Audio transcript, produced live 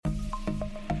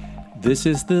This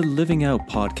is the Living Out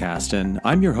podcast, and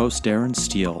I'm your host, Darren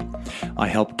Steele. I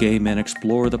help gay men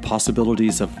explore the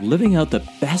possibilities of living out the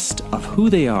best of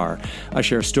who they are. I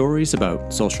share stories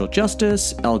about social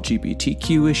justice,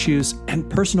 LGBTQ issues, and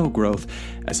personal growth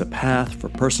as a path for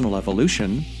personal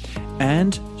evolution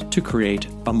and to create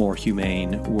a more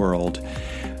humane world.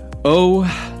 Oh,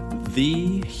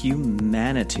 the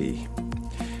humanity.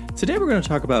 Today we're going to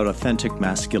talk about authentic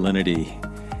masculinity.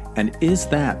 And is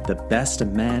that the best a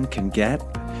man can get?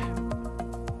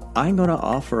 I'm going to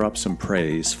offer up some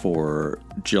praise for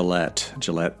Gillette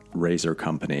Razor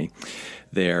Company,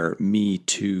 their Me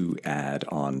Too ad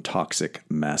on toxic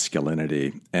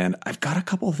masculinity. And I've got a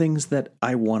couple of things that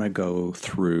I want to go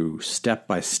through step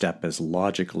by step as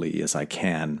logically as I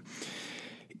can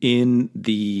in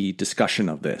the discussion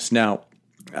of this. Now,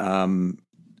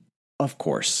 of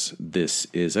course, this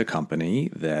is a company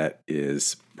that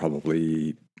is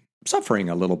probably suffering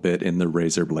a little bit in the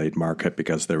razor blade market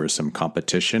because there was some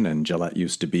competition, and Gillette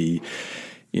used to be,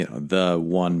 the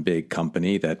one big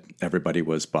company that everybody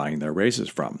was buying their razors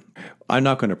from. I'm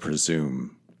not going to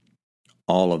presume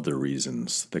all of the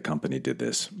reasons the company did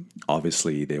this.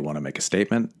 Obviously, they want to make a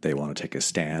statement. They want to take a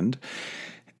stand.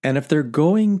 And if they're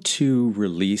going to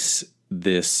release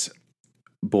this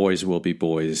Boys Will Be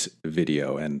Boys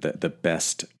video and the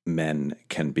best men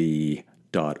can be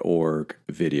 .org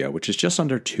video, which is just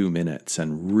under 2 minutes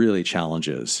and really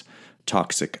challenges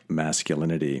toxic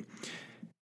masculinity,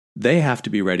 they have to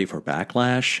be ready for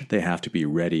backlash. They have to be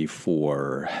ready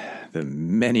for the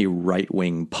many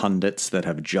right-wing pundits that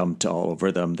have jumped all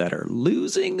over them that are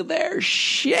losing their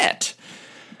shit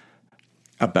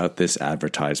about this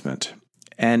advertisement.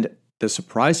 And the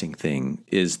surprising thing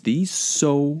is these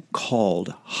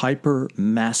so-called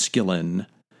hyper-masculine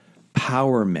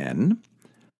power men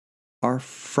are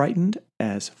frightened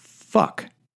as fuck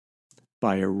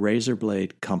by a razor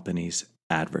blade company's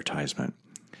advertisement.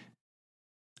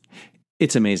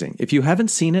 It's amazing. If you haven't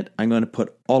seen it, I'm going to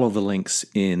put all of the links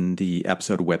in the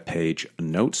episode webpage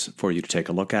notes for you to take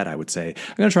a look at. I would say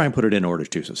I'm going to try and put it in order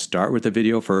too. So start with the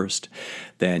video first,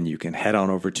 then you can head on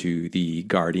over to the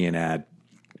Guardian ad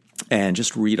and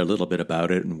just read a little bit about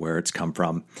it and where it's come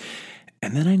from.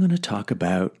 And then I'm going to talk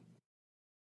about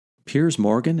Piers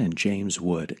Morgan and James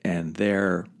Wood and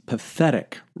their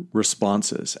pathetic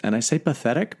responses. And I say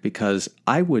pathetic because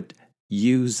I would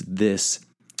use this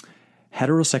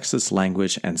heterosexist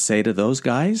language and say to those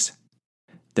guys,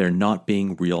 they're not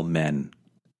being real men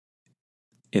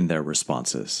in their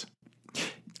responses.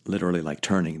 Literally like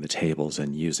turning the tables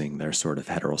and using their sort of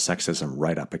heterosexism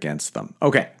right up against them.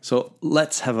 Okay, so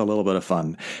let's have a little bit of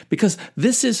fun because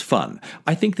this is fun.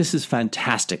 I think this is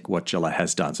fantastic what Gillette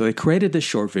has done. So they created this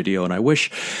short video, and I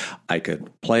wish I could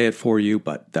play it for you,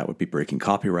 but that would be breaking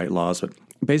copyright laws. But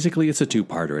basically, it's a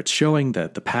two-parter. It's showing the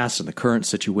past and the current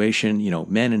situation,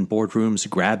 men in boardrooms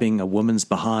grabbing a woman's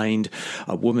behind,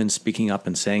 a woman speaking up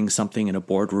and saying something in a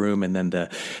boardroom, and then the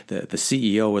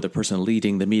CEO or the person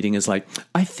leading the meeting is like,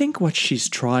 I think what she's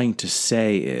trying to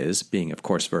say is, being, of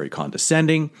course, very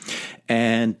condescending,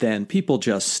 and then people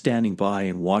just standing by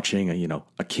and watching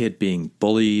a kid being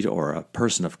bullied or a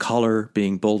person of color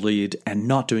being bullied and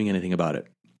not doing anything about it.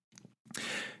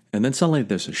 And then suddenly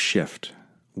there's a shift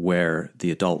where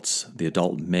the adult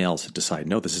males decide,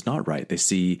 no, this is not right. They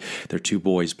see their two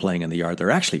boys playing in the yard. They're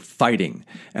actually fighting.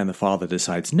 And the father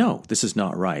decides, no, this is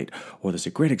not right. Or there's a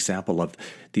great example of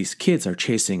these kids are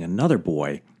chasing another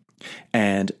boy.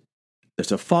 And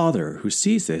there's a father who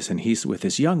sees this, and he's with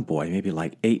his young boy, maybe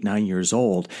like 8, 9 years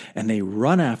old, and they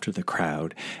run after the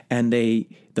crowd, and the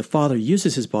father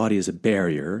uses his body as a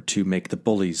barrier to make the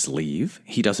bullies leave.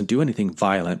 He doesn't do anything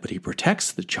violent, but he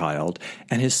protects the child,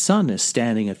 and his son is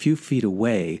standing a few feet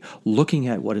away, looking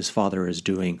at what his father is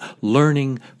doing,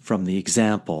 learning from the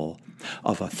example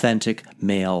of authentic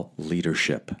male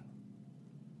leadership.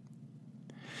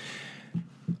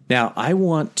 Now, I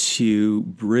want to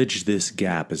bridge this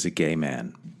gap as a gay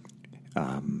man.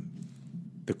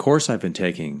 The course I've been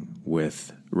taking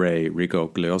with Ray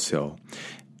Rigoglioso,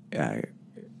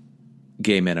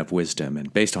 Gay Men of Wisdom,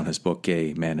 and based on his book,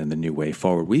 Gay Men and the New Way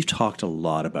Forward, we've talked a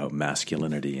lot about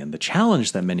masculinity and the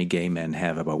challenge that many gay men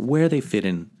have about where they fit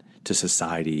into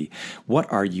society,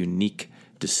 what our unique,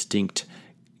 distinct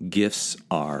gifts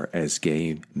are as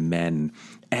gay men,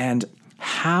 and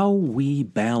how we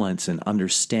balance and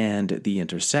understand the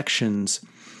intersections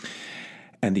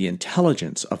and the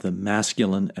intelligence of the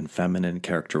masculine and feminine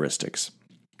characteristics.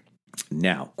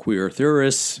 Now, queer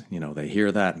theorists, they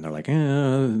hear that and they're like,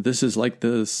 this is like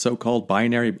the so-called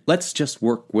binary. Let's just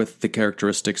work with the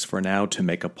characteristics for now to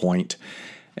make a point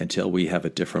until we have a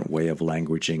different way of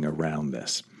languaging around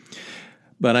this.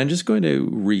 But I'm just going to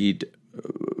read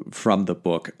from the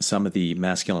book some of the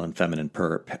masculine and feminine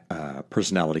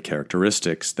personality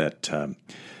characteristics that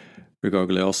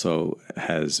Rigoglioso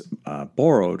has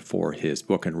borrowed for his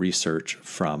book and research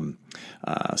from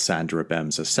Sandra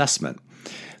Bem's assessment.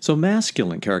 So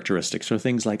masculine characteristics are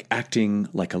things like acting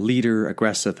like a leader,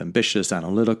 aggressive, ambitious,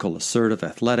 analytical, assertive,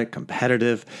 athletic,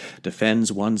 competitive,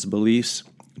 defends one's beliefs,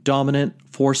 dominant,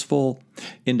 forceful,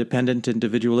 independent,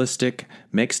 individualistic,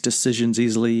 makes decisions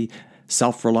easily,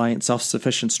 self-reliant,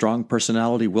 self-sufficient, strong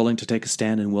personality, willing to take a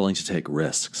stand and willing to take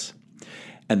risks.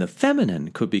 And the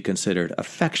feminine could be considered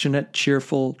affectionate,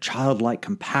 cheerful, childlike,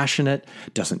 compassionate,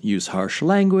 doesn't use harsh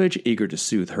language, eager to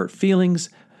soothe hurt feelings,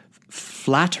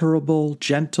 flatterable,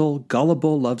 gentle,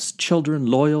 gullible, loves children,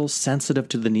 loyal, sensitive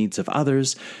to the needs of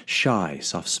others, shy,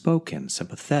 soft-spoken,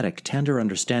 sympathetic, tender,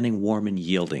 understanding, warm, and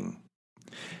yielding.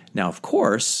 Now, of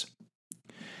course,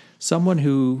 someone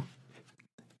who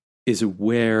is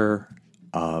aware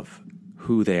of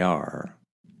who they are,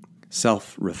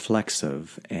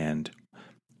 self-reflexive, and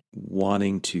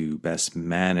wanting to best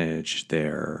manage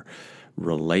their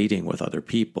relating with other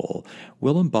people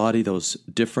will embody those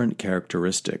different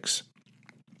characteristics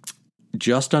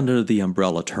just under the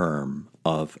umbrella term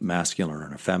of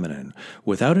masculine and feminine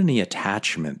without any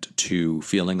attachment to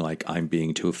feeling like I'm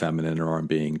being too feminine or I'm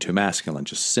being too masculine,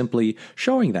 just simply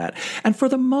showing that. And for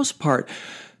the most part,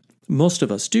 most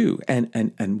of us do.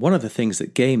 And one of the things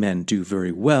that gay men do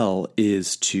very well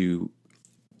is to,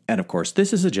 and of course,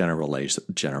 this is a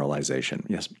generalization,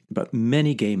 yes, but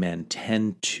many gay men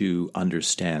tend to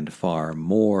understand far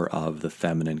more of the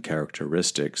feminine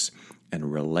characteristics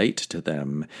and relate to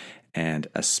them and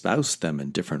espouse them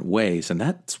in different ways. And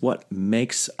that's what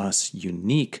makes us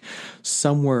unique,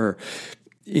 somewhere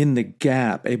in the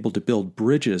gap, able to build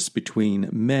bridges between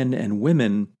men and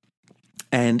women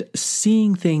and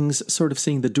seeing things, sort of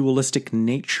seeing the dualistic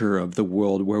nature of the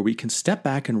world, where we can step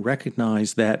back and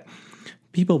recognize that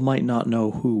people might not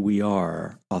know who we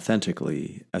are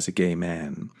authentically as a gay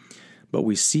man, but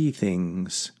we see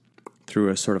things through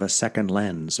a sort of a second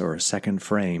lens or a second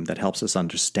frame that helps us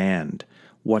understand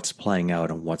what's playing out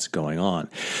and what's going on.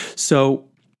 So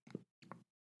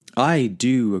I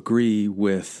do agree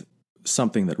with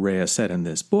something that Rhea said in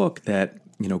this book, that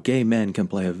gay men can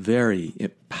play a very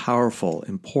powerful,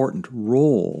 important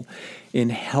role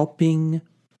in helping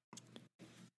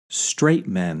straight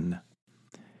men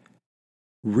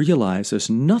realize there's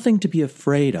nothing to be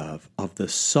afraid of the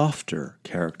softer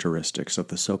characteristics, of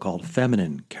the so-called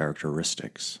feminine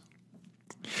characteristics.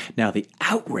 Now, the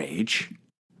outrage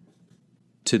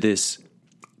to this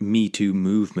Me Too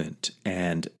movement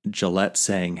and Gillette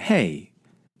saying, hey,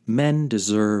 men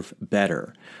deserve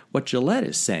better. What Gillette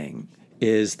is saying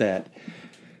is that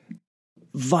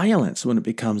violence, when it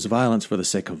becomes violence for the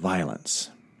sake of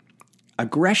violence,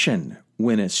 aggression,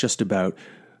 when it's just about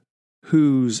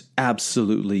who's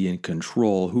absolutely in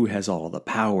control, who has all the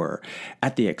power,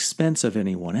 at the expense of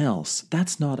anyone else,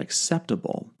 that's not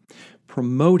acceptable.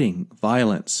 Promoting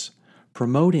violence,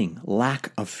 promoting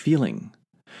lack of feeling,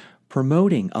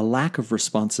 promoting a lack of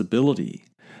responsibility,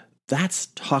 that's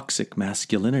toxic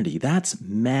masculinity. That's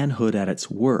manhood at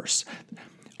its worst.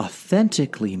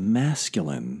 Authentically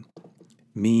masculine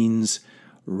means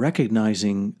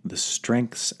recognizing the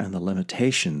strengths and the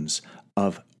limitations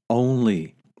of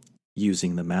only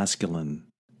using the masculine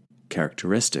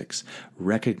characteristics,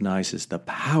 recognizes the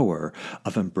power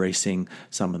of embracing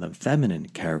some of the feminine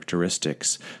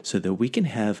characteristics so that we can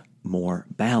have more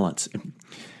balance.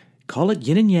 Call it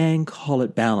yin and yang, call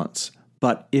it balance.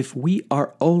 But if we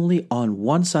are only on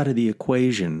one side of the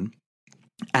equation,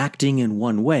 acting in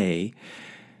one way,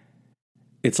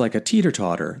 it's like a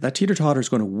teeter-totter. That teeter-totter is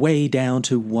going to weigh down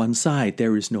to one side.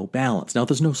 There is no balance. Now,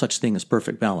 there's no such thing as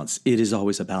perfect balance. It is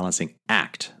always a balancing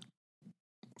act.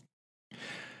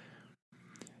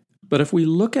 But if we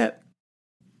look at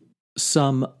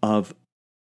some of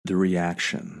the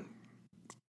reaction,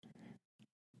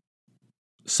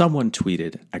 someone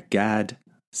tweeted, Agad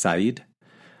Said,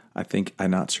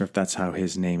 I'm not sure if that's how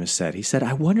his name is said. He said,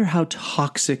 I wonder how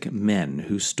toxic men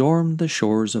who stormed the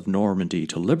shores of Normandy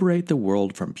to liberate the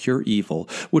world from pure evil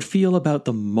would feel about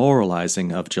the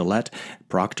moralizing of Gillette,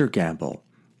 Procter & Gamble.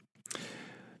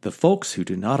 The folks who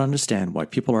do not understand why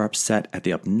people are upset at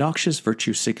the obnoxious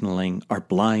virtue signaling are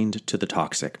blind to the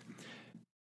toxic.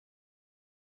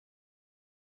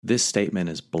 This statement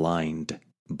is blinded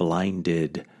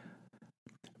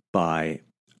by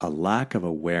a lack of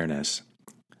awareness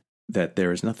that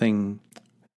there is nothing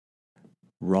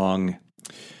wrong.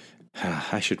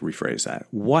 I should rephrase that.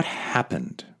 What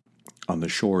happened on the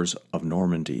shores of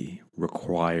Normandy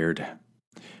required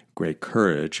great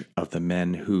courage of the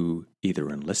men who either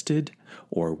enlisted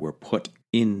or were put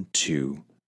into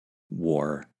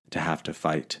war to have to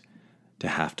fight, to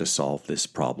have to solve this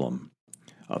problem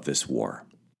of this war.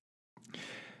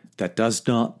 That does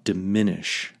not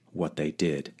diminish what they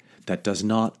did. That does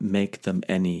not make them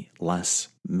any less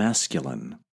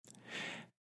masculine.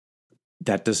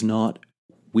 That does not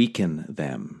weaken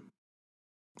them.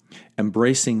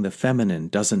 Embracing the feminine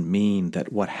doesn't mean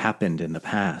that what happened in the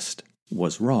past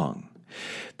was wrong.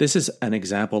 This is an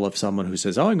example of someone who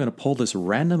says, I'm going to pull this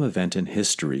random event in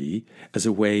history as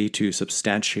a way to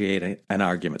substantiate an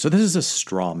argument. So this is a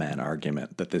straw man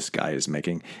argument that this guy is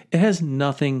making. It has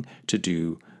nothing to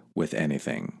do with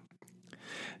anything.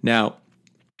 Now,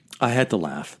 I had to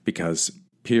laugh because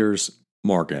Piers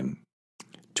Morgan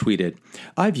tweeted,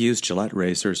 I've used Gillette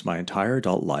razors my entire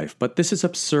adult life, but this is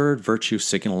absurd virtue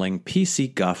signaling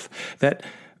PC guff that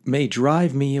may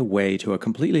drive me away to a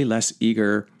company less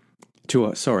eager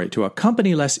to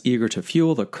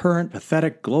fuel the current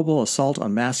pathetic global assault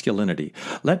on masculinity.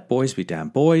 Let boys be damn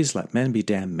boys, let men be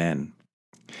damn men.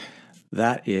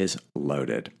 That is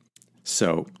loaded.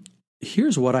 So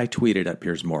here's what I tweeted at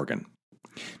Piers Morgan.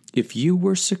 If you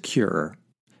were secure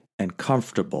and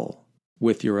comfortable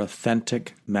with your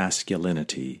authentic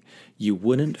masculinity, you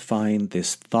wouldn't find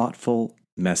this thoughtful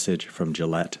message from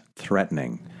Gillette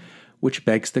threatening. Which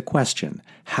begs the question,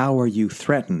 how are you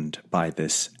threatened by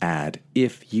this ad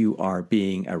if you are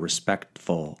being a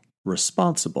respectful,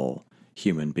 responsible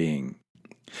human being?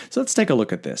 So let's take a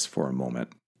look at this for a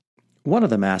moment. One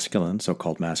of the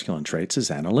so-called masculine traits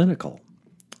is analytical.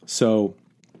 So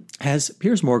has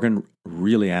Piers Morgan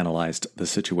really analyzed the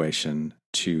situation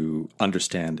to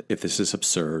understand if this is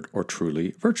absurd or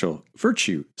truly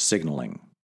virtue signaling?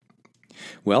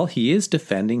 Well, he is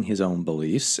defending his own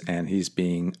beliefs and he's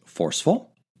being forceful.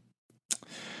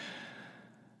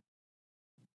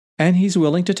 And he's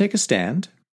willing to take a stand,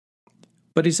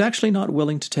 but he's actually not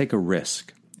willing to take a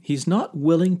risk. He's not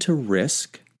willing to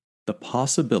risk the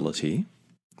possibility,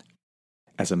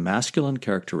 as a masculine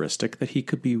characteristic, that he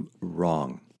could be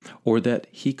wrong, or that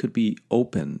he could be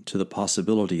open to the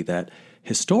possibility that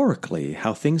historically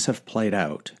how things have played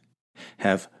out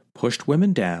have pushed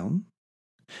women down,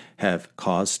 have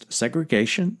caused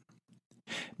segregation,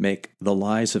 make the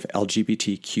lives of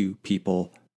LGBTQ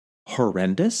people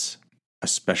horrendous,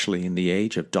 especially in the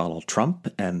age of Donald Trump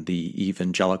and the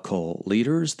evangelical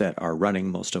leaders that are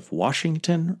running most of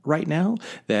Washington right now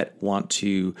that want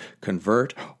to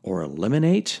convert or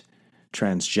eliminate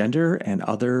transgender and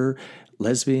other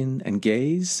lesbian and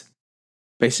gays,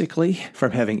 basically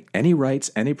from having any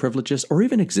rights, any privileges, or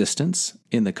even existence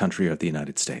in the country of the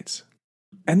United States.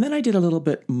 And then I did a little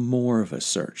bit more of a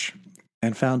search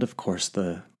and found, of course,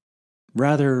 the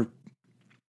rather,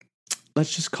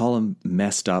 let's just call him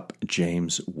messed up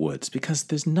James Woods, because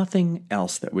there's nothing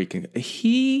else that we can.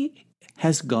 He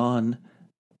has gone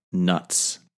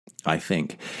nuts, I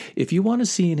think. If you want to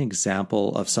see an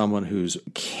example of someone who's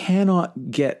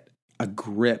cannot get a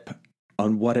grip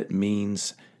on what it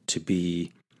means to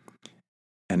be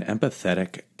an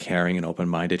empathetic, caring, and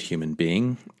open-minded human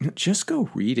being, just go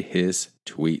read his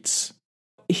tweets.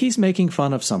 He's making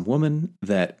fun of some woman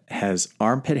that has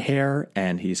armpit hair,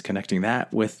 and he's connecting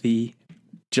that with the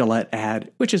Gillette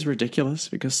ad, which is ridiculous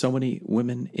because so many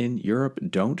women in Europe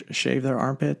don't shave their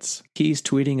armpits. He's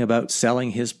tweeting about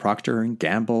selling his Procter &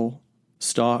 Gamble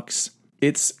stocks.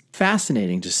 It's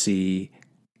fascinating to see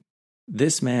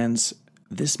this man's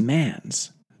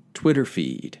Twitter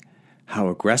feed, how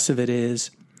aggressive it is,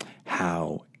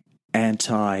 how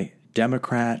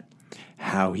anti-democrat,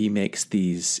 how he makes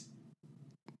these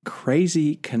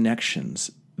crazy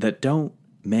connections that don't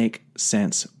make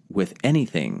sense with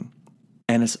anything.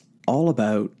 And it's all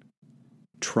about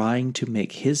trying to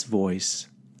make his voice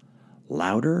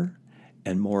louder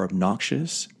and more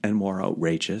obnoxious and more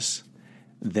outrageous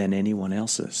than anyone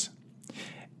else's.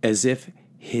 As if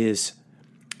his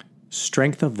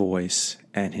strength of voice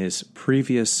and his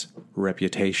previous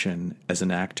reputation as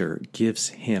an actor gives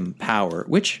him power,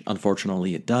 which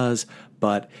unfortunately it does,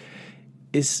 but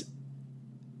is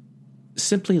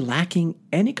simply lacking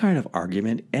any kind of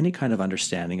argument, any kind of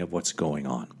understanding of what's going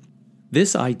on.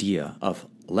 This idea of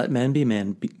let men be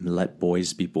men, let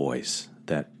boys be boys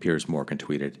that Piers Morgan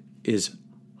tweeted is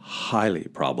highly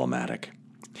problematic.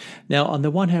 Now, on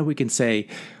the one hand, we can say,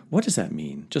 what does that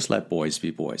mean? Just let boys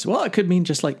be boys. Well, it could mean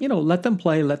just like, let them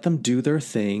play, let them do their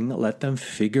thing, let them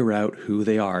figure out who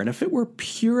they are. And if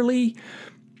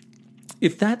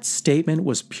that statement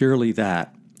was purely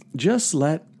that,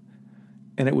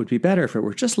 and it would be better if it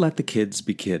were just let the kids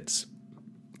be kids.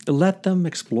 Let them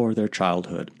explore their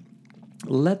childhood.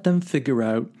 Let them figure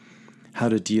out how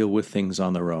to deal with things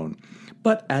on their own.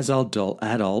 But as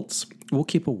adults, we'll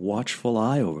keep a watchful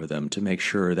eye over them to make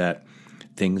sure that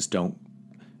things don't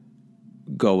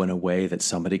go in a way that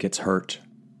somebody gets hurt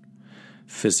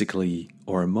physically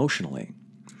or emotionally.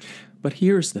 But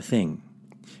here's the thing.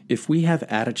 If we have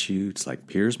attitudes like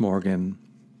Piers Morgan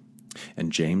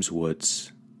and James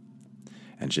Woods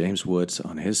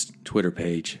on his Twitter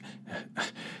page,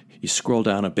 you scroll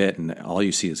down a bit and all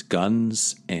you see is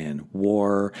guns and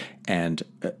war and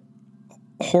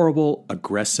horrible,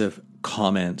 aggressive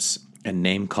comments and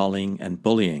name-calling and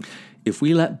bullying. If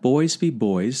we let boys be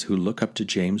boys who look up to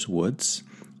James Woods,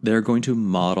 they're going to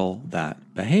model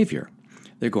that behavior.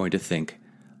 They're going to think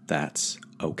that's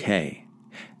okay.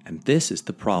 And this is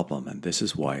the problem, and this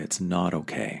is why it's not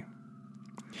okay.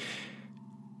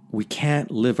 We can't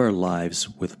live our lives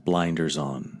with blinders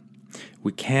on.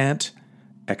 We can't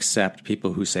accept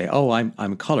people who say, "Oh, I'm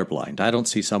colorblind. I don't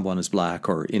see someone as black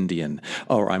or Indian,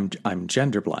 or I'm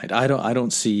gender blind. I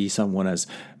don't see someone as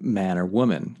man or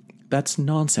woman." That's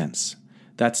nonsense.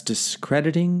 That's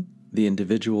discrediting the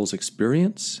individual's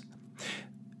experience.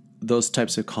 Those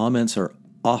types of comments are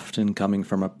often coming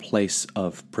from a place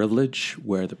of privilege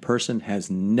where the person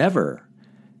has never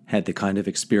had the kind of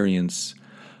experience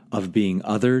of being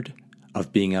othered,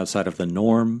 of being outside of the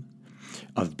norm,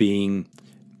 of being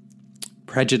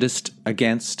prejudiced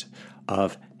against,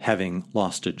 of having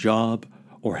lost a job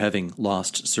or having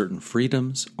lost certain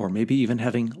freedoms, or maybe even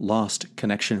having lost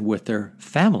connection with their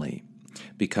family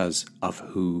because of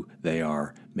who they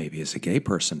are, maybe as a gay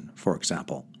person, for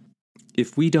example.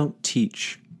 If we don't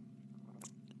teach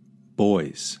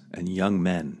boys and young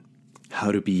men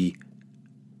how to be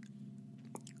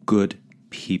good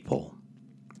people,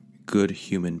 good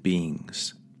human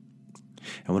beings,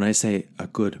 and when I say a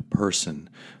good person,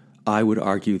 I would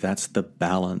argue that's the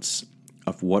balance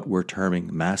of what we're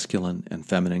terming masculine and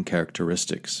feminine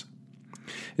characteristics.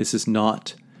 This is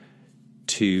not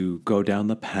to go down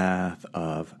the path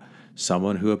of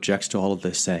someone who objects to all of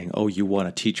this saying, "Oh, you want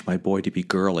to teach my boy to be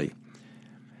girly."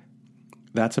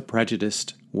 That's a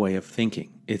prejudiced way of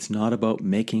thinking. It's not about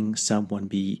making someone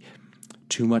be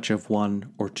too much of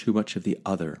one or too much of the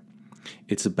other.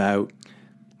 It's about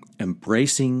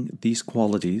embracing these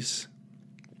qualities,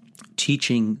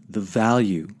 teaching the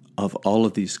value of all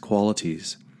of these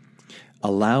qualities,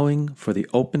 allowing for the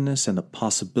openness and the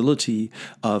possibility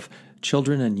of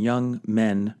children and young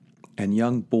men and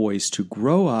young boys to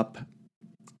grow up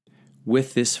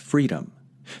with this freedom,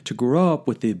 to grow up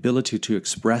with the ability to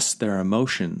express their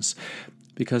emotions,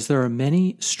 because there are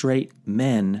many straight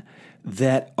men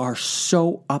that are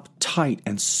so uptight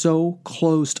and so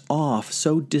closed off,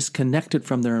 so disconnected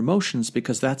from their emotions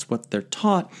because that's what they're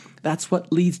taught. That's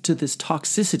what leads to this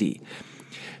toxicity.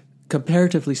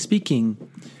 Comparatively speaking,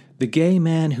 the gay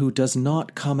man who does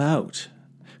not come out,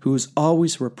 who is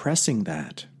always repressing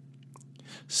that,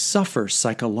 suffers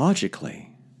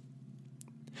psychologically.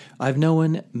 I've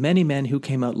known many men who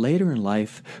came out later in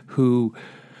life who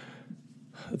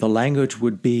the language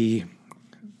would be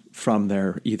from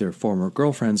their either former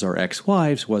girlfriends or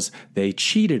ex-wives was, "They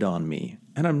cheated on me."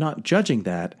 And I'm not judging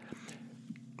that.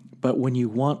 But when you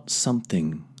want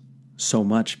something so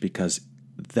much because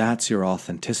that's your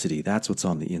authenticity, that's what's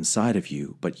on the inside of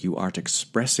you, but you aren't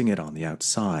expressing it on the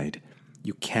outside,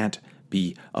 you can't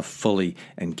be a fully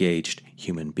engaged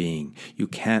human being. You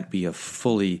can't be a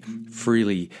fully,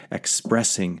 freely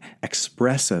expressive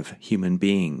human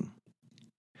being.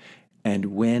 And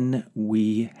when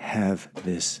we have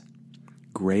this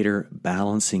greater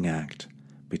balancing act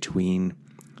between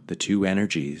the two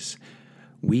energies,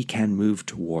 we can move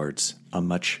towards a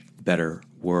much better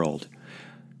world.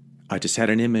 I just had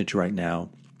an image right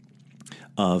now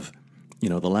of,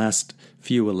 the last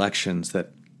few elections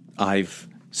that I've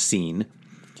seen.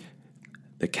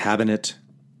 The cabinet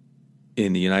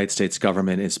in the United States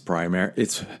government is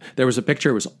there was a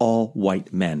picture, it was all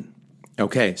white men.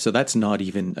 Okay, so that's not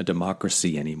even a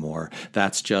democracy anymore.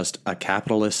 That's just a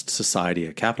capitalist society,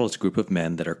 a capitalist group of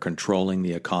men that are controlling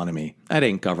the economy. That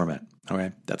ain't government.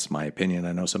 Okay, that's my opinion.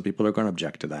 I know some people are going to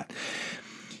object to that.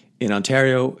 In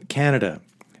Ontario, Canada,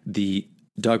 the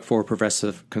Doug Ford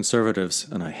Progressive Conservatives,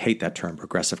 and I hate that term,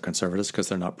 progressive conservatives, because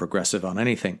they're not progressive on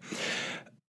anything,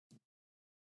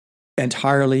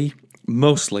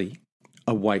 mostly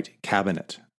a white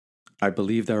cabinet. I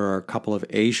believe there are a couple of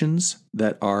Asians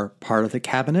that are part of the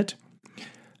cabinet,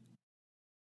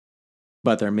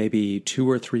 but there may be 2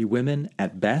 or 3 women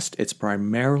at best. It's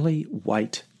primarily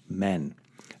white men.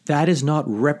 That is not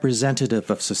representative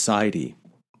of society.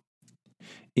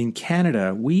 In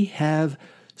Canada, we have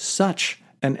such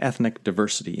an ethnic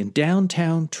diversity. In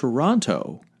downtown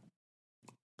Toronto,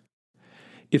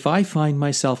 If I find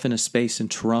myself in a space in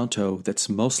Toronto that's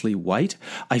mostly white,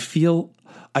 I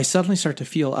suddenly start to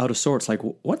feel out of sorts, like,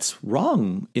 what's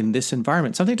wrong in this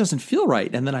environment? Something doesn't feel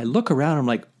right. And then I look around, I'm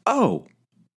like, oh,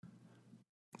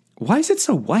 why is it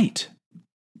so white?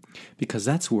 Because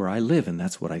that's where I live and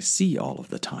that's what I see all of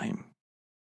the time.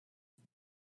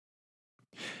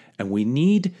 And we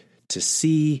need to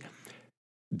see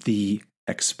the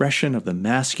expression of the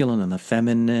masculine and the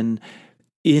feminine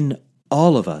in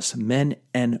all of us, men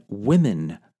and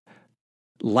women,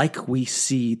 like we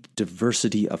see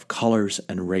diversity of colors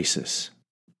and races.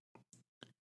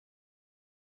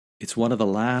 It's one of the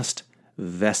last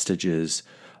vestiges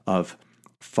of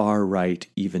far-right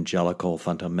evangelical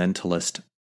fundamentalist,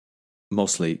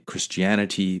 mostly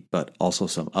Christianity, but also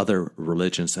some other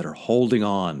religions that are holding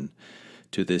on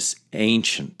to this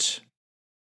ancient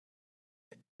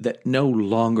that no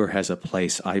longer has a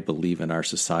place, I believe, in our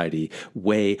society,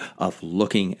 way of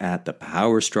looking at the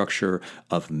power structure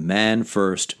of man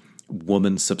first,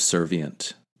 woman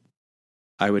subservient.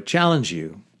 I would challenge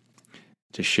you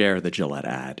to share the Gillette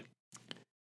ad,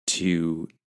 to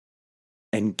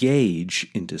engage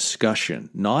in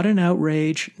discussion, not in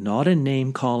outrage, not in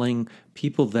name-calling,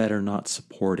 people that are not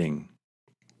supporting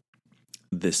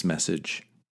this message.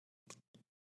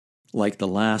 Like the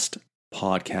last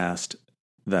podcast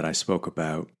that I spoke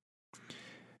about,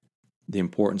 the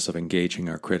importance of engaging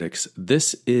our critics.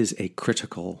 This is a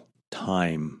critical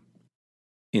time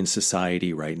in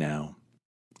society right now.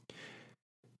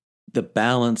 The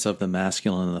balance of the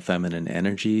masculine and the feminine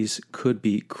energies could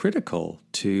be critical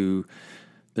to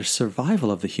the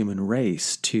survival of the human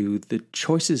race, to the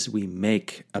choices we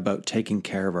make about taking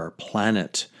care of our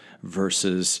planet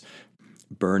versus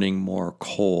burning more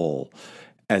coal,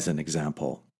 as an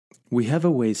example. We have a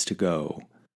ways to go.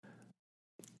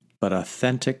 But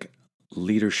authentic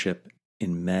leadership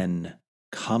in men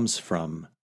comes from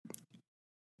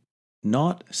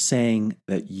not saying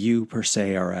that you per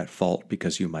se are at fault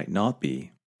because you might not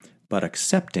be, but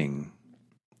accepting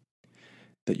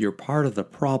that you're part of the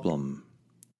problem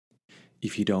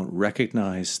if you don't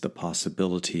recognize the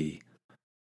possibility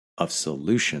of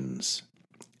solutions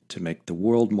to make the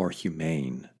world more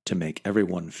humane, to make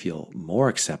everyone feel more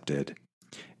accepted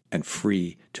and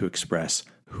free to express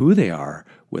who they are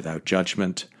without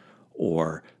judgment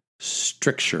or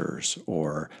strictures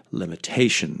or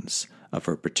limitations of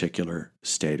a particular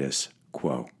status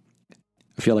quo.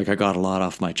 I feel like I got a lot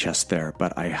off my chest there,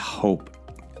 but I hope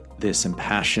this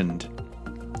impassioned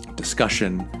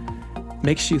discussion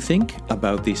makes you think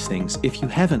about these things if you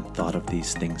haven't thought of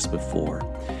these things before.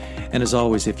 And as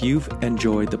always, if you've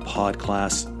enjoyed the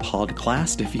podcast,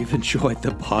 if you've enjoyed the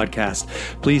podcast,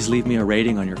 please leave me a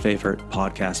rating on your favorite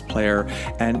podcast player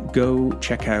and go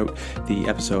check out the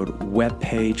episode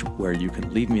webpage where you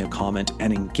can leave me a comment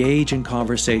and engage in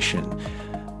conversation.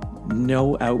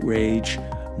 No outrage,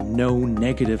 no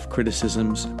negative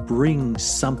criticisms. Bring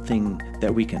something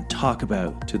that we can talk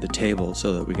about to the table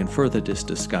so that we can further this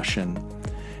discussion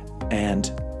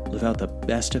and live out the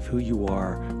best of who you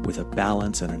are with a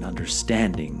balance and an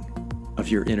understanding of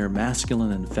your inner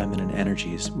masculine and feminine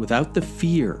energies without the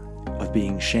fear of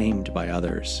being shamed by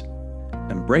others,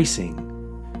 embracing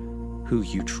who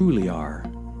you truly are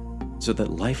so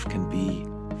that life can be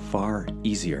far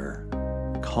easier,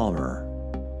 calmer,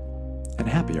 and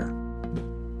happier.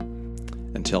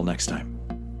 Until next time.